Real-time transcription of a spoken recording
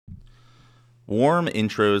Warm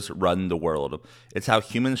intros run the world. It's how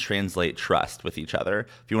humans translate trust with each other.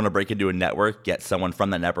 If you want to break into a network, get someone from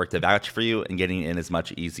that network to vouch for you, and getting in is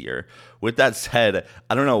much easier. With that said,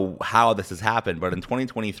 I don't know how this has happened, but in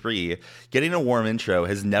 2023, getting a warm intro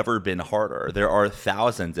has never been harder. There are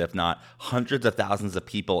thousands, if not hundreds of thousands of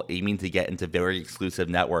people aiming to get into very exclusive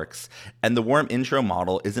networks, and the warm intro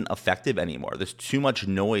model isn't effective anymore. There's too much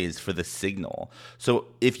noise for the signal. So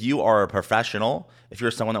if you are a professional, if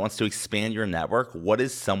you're someone that wants to expand your network, what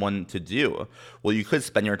is someone to do? Well, you could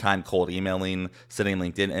spend your time cold emailing, sending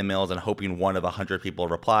LinkedIn emails, and hoping one of 100 people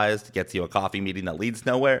replies to get you a coffee meeting that leads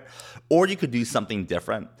nowhere. Or you could do something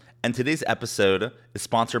different. And today's episode is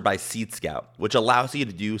sponsored by Seed Scout, which allows you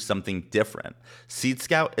to do something different. Seed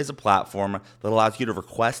Scout is a platform that allows you to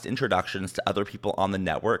request introductions to other people on the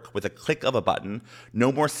network with a click of a button.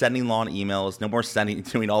 No more sending long emails, no more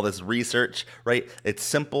doing all this research, right? It's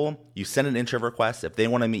simple. You send an intro request. If they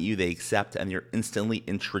want to meet you, they accept, and you're instantly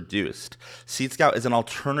introduced. Seed Scout is an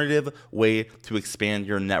alternative way to expand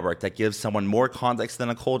your network that gives someone more context than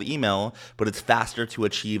a cold email, but it's faster to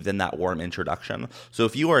achieve than that warm introduction. So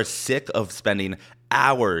if you are sick of spending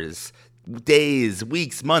hours, days,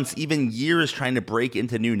 weeks, months, even years trying to break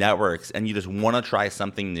into new networks and you just want to try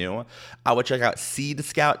something new, I would check out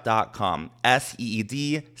seedscout.com,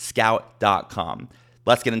 SEED scout.com.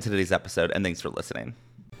 Let's get into today's episode, and thanks for listening.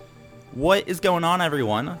 What is going on,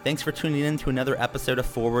 everyone? Thanks for tuning in to another episode of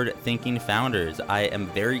Forward Thinking Founders. I am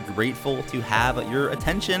very grateful to have your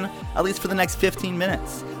attention, at least for the next 15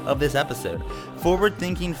 minutes of this episode. Forward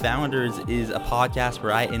Thinking Founders is a podcast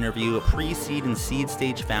where I interview pre-seed and seed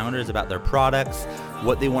stage founders about their products,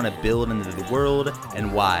 what they want to build into the world,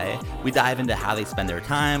 and why. We dive into how they spend their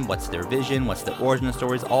time, what's their vision, what's the origin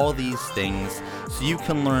stories, all these things, so you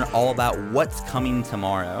can learn all about what's coming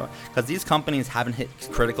tomorrow. Because these companies haven't hit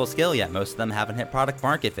critical scale yet. Most of them haven't hit product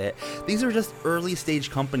market fit. These are just early stage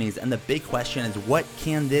companies, and the big question is, what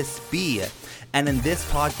can this be? And in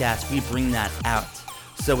this podcast, we bring that out.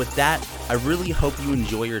 So with that, I really hope you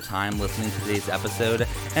enjoy your time listening to today's episode.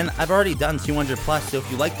 And I've already done 200 plus, so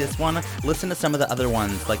if you like this one, listen to some of the other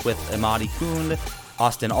ones, like with Imadi Kund,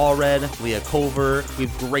 Austin Allred, Leah Culver. We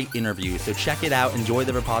have great interviews, so check it out, enjoy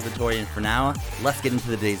the repository, and for now, let's get into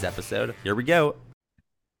today's episode. Here we go.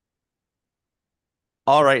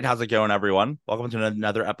 All right, how's it going, everyone? Welcome to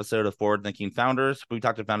another episode of Forward Thinking Founders. We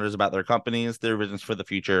talk to founders about their companies, their visions for the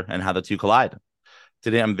future, and how the two collide.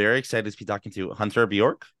 Today, I'm very excited to be talking to Hunter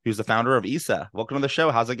Bjork, who's the founder of ISA. Welcome to the show.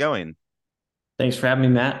 How's it going? Thanks for having me,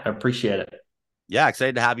 Matt. I appreciate it. Yeah,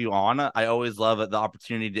 excited to have you on. I always love the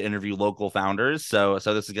opportunity to interview local founders, so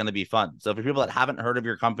this is going to be fun. So for people that haven't heard of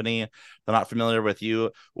your company, they're not familiar with you,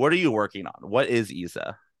 what are you working on? What is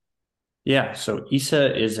ISA? Yeah, so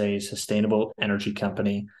ISA is a sustainable energy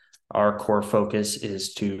company. Our core focus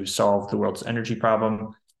is to solve the world's energy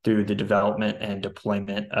problem through the development and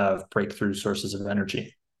deployment of breakthrough sources of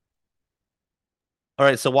energy. All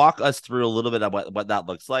right, so walk us through a little bit of what that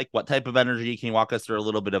looks like. What type of energy? Can you walk us through a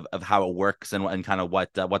little bit of how it works and kind of what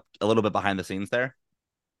a little bit behind the scenes there?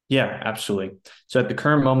 Yeah, absolutely. So at the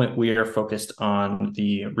current moment, we are focused on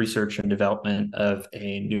the research and development of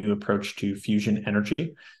a new approach to fusion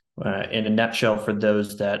energy. In a nutshell, for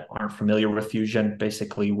those that aren't familiar with fusion,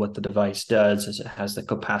 basically what the device does is it has the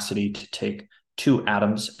capacity to take two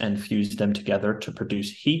atoms and fuse them together to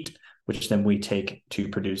produce heat, which then we take to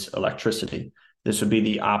produce electricity. This would be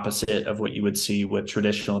the opposite of what you would see with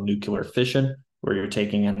traditional nuclear fission, where you're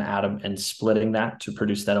taking an atom and splitting that to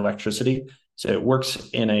produce that electricity. So it works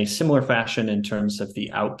in a similar fashion in terms of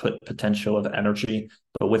the output potential of energy,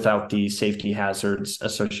 but without the safety hazards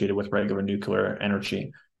associated with regular nuclear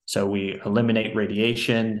energy. So we eliminate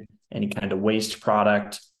radiation, any kind of waste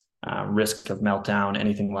product, risk of meltdown,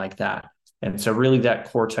 anything like that. And so really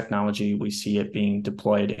that core technology, we see it being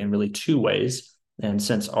deployed in really two ways. And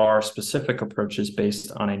since our specific approach is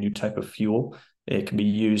based on a new type of fuel, it can be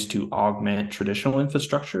used to augment traditional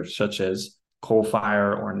infrastructure, such as coal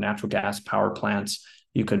fire or natural gas power plants.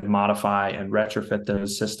 You could modify and retrofit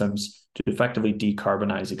those systems to effectively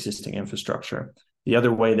decarbonize existing infrastructure. The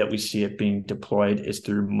other way that we see it being deployed is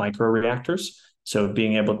through microreactors. So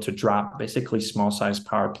being able to drop basically small-sized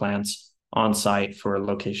power plants on site for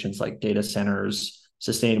locations like data centers,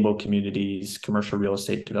 sustainable communities, commercial real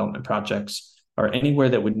estate development projects, or anywhere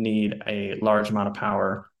that would need a large amount of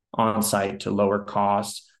power on site to lower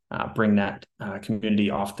costs, bring that community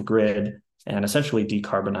off the grid, and essentially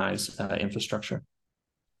decarbonize infrastructure.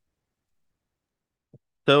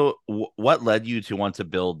 So what led you to want to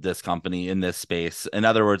build this company in this space? In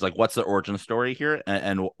other words, like, what's the origin story here,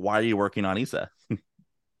 and why are you working on ISA?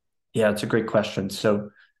 Yeah, it's a great question.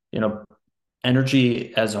 So,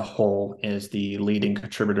 energy as a whole is the leading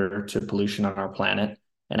contributor to pollution on our planet.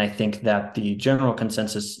 And I think that the general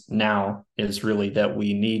consensus now is really that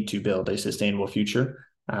we need to build a sustainable future,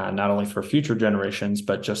 not only for future generations,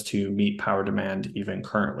 but just to meet power demand even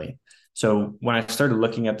currently. So when I started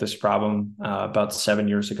looking at this problem about 7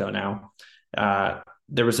 years ago now,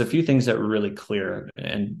 there was a few things that were really clear,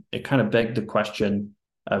 and it kind of begged the question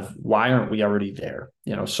of why aren't we already there?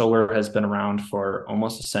 You know, solar has been around for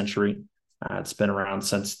almost a century. It's been around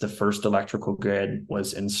since the first electrical grid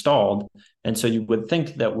was installed. And so you would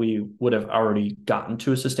think that we would have already gotten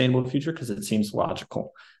to a sustainable future because it seems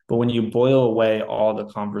logical. But when you boil away all the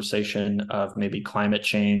conversation of maybe climate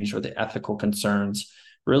change or the ethical concerns,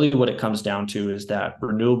 really what it comes down to is that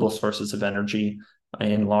renewable sources of energy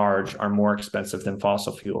in large are more expensive than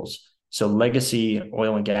fossil fuels. So legacy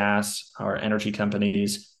oil and gas or energy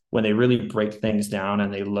companies, when they really break things down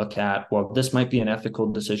and they look at, well, this might be an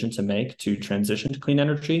ethical decision to make to transition to clean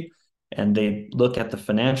energy, and they look at the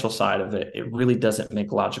financial side of it, it really doesn't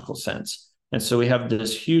make logical sense. And so we have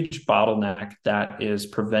this huge bottleneck that is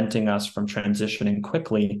preventing us from transitioning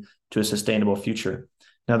quickly to a sustainable future.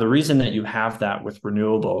 Now, the reason that you have that with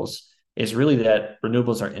renewables is really that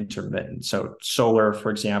renewables are intermittent. So solar,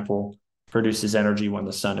 for example, produces energy when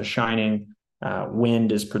the sun is shining.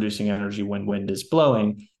 Wind is producing energy when wind is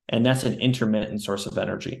blowing, and that's an intermittent source of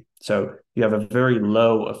energy. So you have a very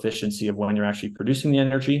low efficiency of when you're actually producing the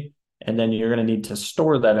energy, and then you're going to need to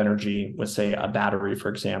store that energy with, say, a battery, for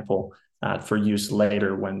example, for use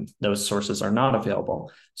later when those sources are not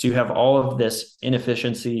available. So you have all of this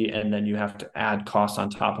inefficiency, and then you have to add costs on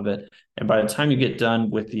top of it. And by the time you get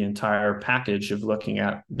done with the entire package of looking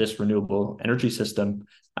at this renewable energy system,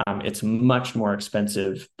 it's much more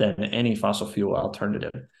expensive than any fossil fuel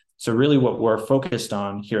alternative. So really what we're focused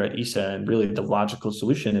on here at ESA, and really the logical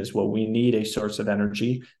solution is, well, we need a source of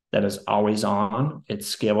energy that is always on,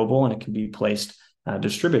 it's scalable, and it can be placed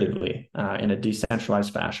distributedly in a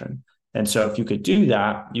decentralized fashion. And so if you could do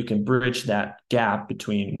that, you can bridge that gap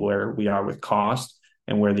between where we are with cost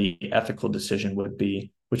and where the ethical decision would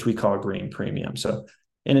be, which we call a green premium. So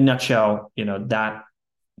in a nutshell, you know,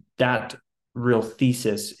 that real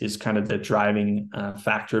thesis is kind of the driving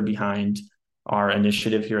factor behind our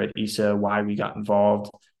initiative here at ESA, why we got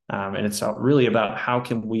involved. And it's really about how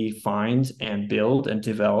can we find and build and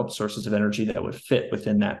develop sources of energy that would fit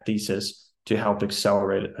within that thesis to help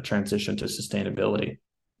accelerate a transition to sustainability.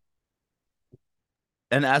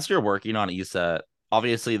 And as you're working on ESA,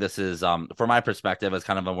 obviously this is from my perspective as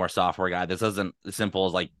kind of a more software guy, this isn't as simple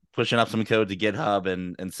as like pushing up some code to GitHub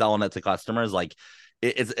and selling it to customers. Like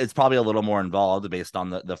it's probably a little more involved based on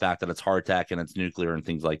the fact that it's hard tech and it's nuclear and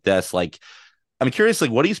things like this. Like I'm curious,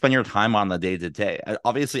 like what do you spend your time on the day to day?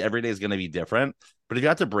 Obviously every day is going to be different, but if you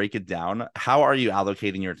have to break it down, how are you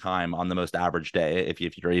allocating your time on the most average day if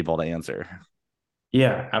you're able to answer?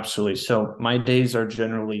 Yeah, absolutely. So my days are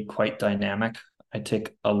generally quite dynamic. I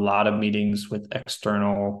take a lot of meetings with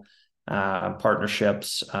external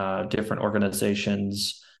partnerships, different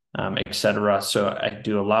organizations, et cetera. So I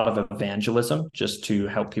do a lot of evangelism just to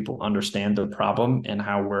help people understand the problem and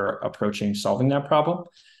how we're approaching solving that problem.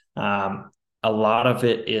 A lot of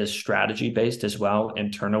it is strategy based as well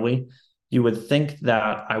internally. You would think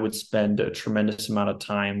that I would spend a tremendous amount of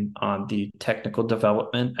time on the technical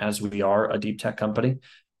development as we are a deep tech company,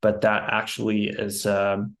 but that actually is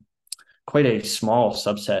quite a small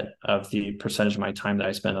subset of the percentage of my time that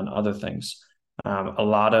I spend on other things. A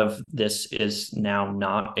lot of this is now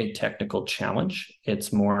not a technical challenge.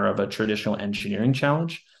 It's more of a traditional engineering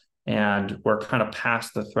challenge. And we're kind of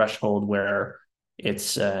past the threshold where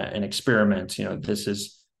it's an experiment. You know, this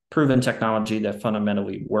is proven technology that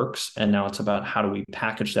fundamentally works. And now it's about how do we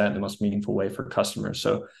package that in the most meaningful way for customers.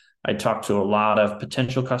 So I talk to a lot of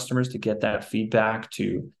potential customers to get that feedback,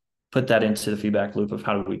 to put that into the feedback loop of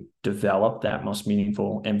how do we develop that most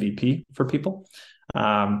meaningful MVP for people.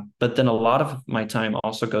 But then a lot of my time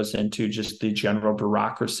also goes into just the general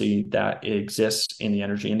bureaucracy that exists in the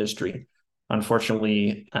energy industry.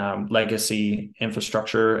 Unfortunately, legacy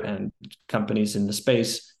infrastructure and companies in the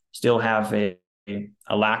space still have a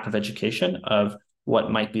lack of education of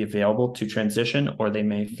what might be available to transition, or they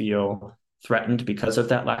may feel threatened because of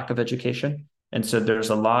that lack of education. And so there's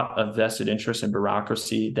a lot of vested interest in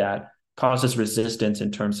bureaucracy that causes resistance in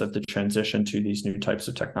terms of the transition to these new types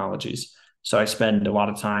of technologies. So I spend a lot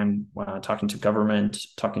of time talking to government,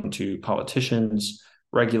 talking to politicians,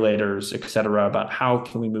 regulators, et cetera, about how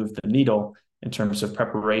can we move the needle in terms of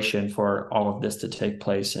preparation for all of this to take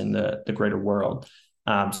place in the greater world.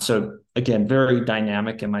 So again, very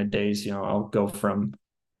dynamic in my days. You know, I'll go from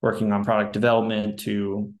working on product development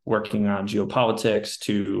to working on geopolitics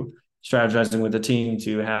to strategizing with the team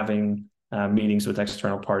to having meetings with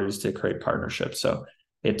external parties to create partnerships. So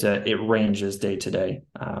it ranges day to day,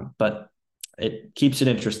 but it keeps it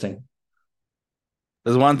interesting.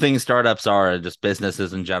 There's one thing startups are, just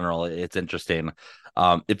businesses in general. It's interesting.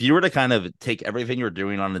 If you were to kind of take everything you're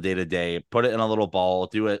doing on a day to day, put it in a little ball,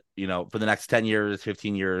 do it, for the next 10 years,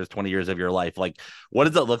 15 years, 20 years of your life, like what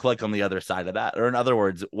does it look like on the other side of that? Or in other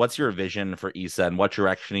words, what's your vision for ESA and what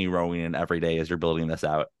direction are you rowing in every day as you're building this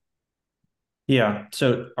out? Yeah.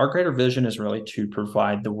 So our greater vision is really to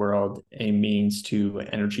provide the world a means to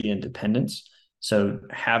energy independence. So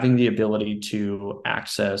having the ability to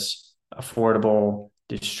access affordable,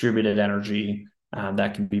 distributed energy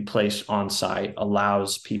that can be placed on site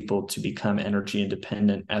allows people to become energy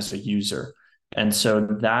independent as a user. And so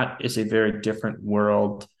that is a very different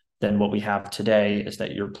world than what we have today, is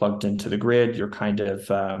that you're plugged into the grid, you're kind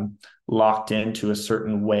of locked into a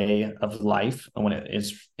certain way of life when it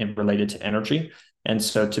is related to energy. And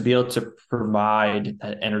so to be able to provide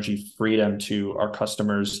that energy freedom to our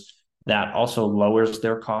customers that also lowers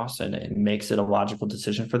their costs and it makes it a logical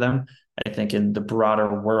decision for them. I think in the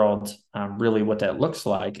broader world, really what that looks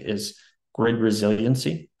like is grid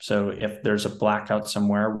resiliency. So if there's a blackout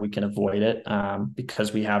somewhere, we can avoid it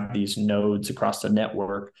because we have these nodes across the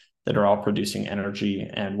network that are all producing energy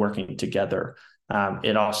and working together.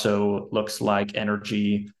 It also looks like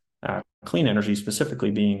energy, clean energy specifically,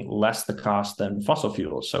 being less the cost than fossil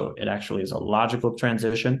fuels. So it actually is a logical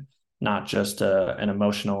transition, not just an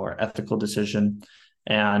emotional or ethical decision.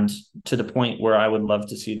 And to the point where I would love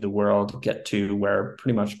to see the world get to, where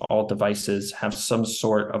pretty much all devices have some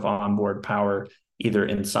sort of onboard power either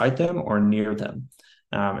inside them or near them.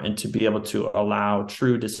 And to be able to allow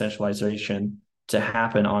true decentralization to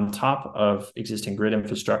happen on top of existing grid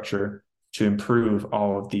infrastructure to improve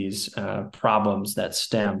all of these problems that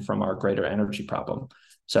stem from our greater energy problem.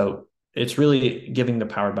 So it's really giving the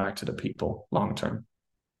power back to the people long term.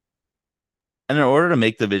 And in order to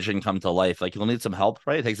make the vision come to life, like you'll need some help,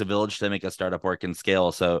 right? It takes a village to make a startup work and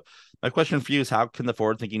scale. So my question for you is, how can the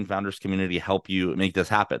forward thinking founders community help you make this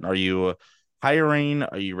happen? Are you hiring?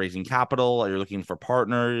 Are you raising capital? Are you looking for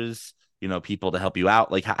partners, people to help you out?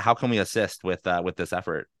 Like how can we assist with this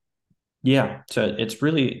effort? Yeah, so it's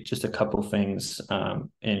really just a couple things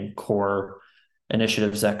in core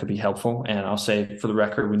initiatives that could be helpful. And I'll say for the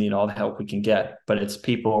record, we need all the help we can get, but it's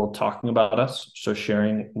people talking about us. So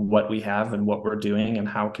sharing what we have and what we're doing and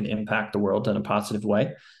how it can impact the world in a positive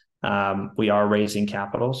way. We are raising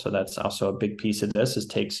capital. So that's also a big piece of this. It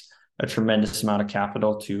takes a tremendous amount of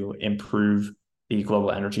capital to improve the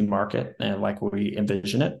global energy market and like we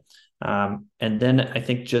envision it. And then I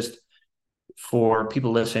think just for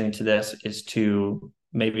people listening to this is to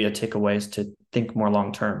maybe a takeaway is to think more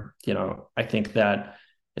long term. I think that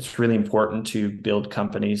it's really important to build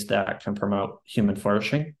companies that can promote human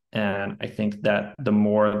flourishing. And I think that the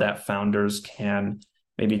more that founders can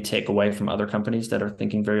maybe take away from other companies that are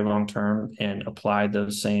thinking very long term and apply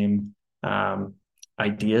those same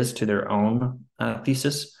ideas to their own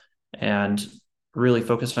thesis and really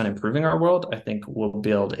focused on improving our world, I think we'll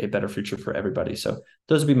build a better future for everybody. So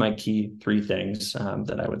those would be my key three things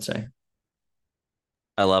that I would say.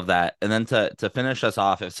 I love that. And then to finish us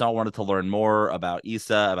off, if someone wanted to learn more about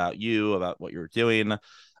ESA, about you, about what you're doing,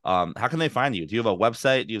 how can they find you? Do you have a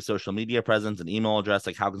website? Do you have social media presence, an email address?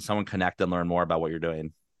 Like how can someone connect and learn more about what you're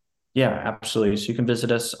doing? Yeah, absolutely. So you can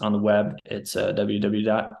visit us on the web. It's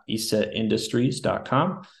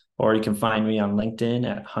www.isaindustries.com, or you can find me on LinkedIn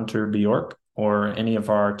at Hunter Bjork, or any of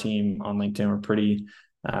our team on LinkedIn. We're pretty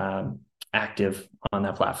active on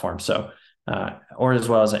that platform. So, or as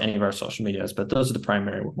well as any of our social medias, but those are the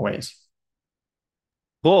primary ways.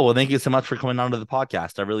 Cool. Well, thank you so much for coming on to the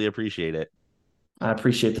podcast. I really appreciate it. I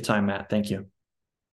appreciate the time, Matt. Thank you.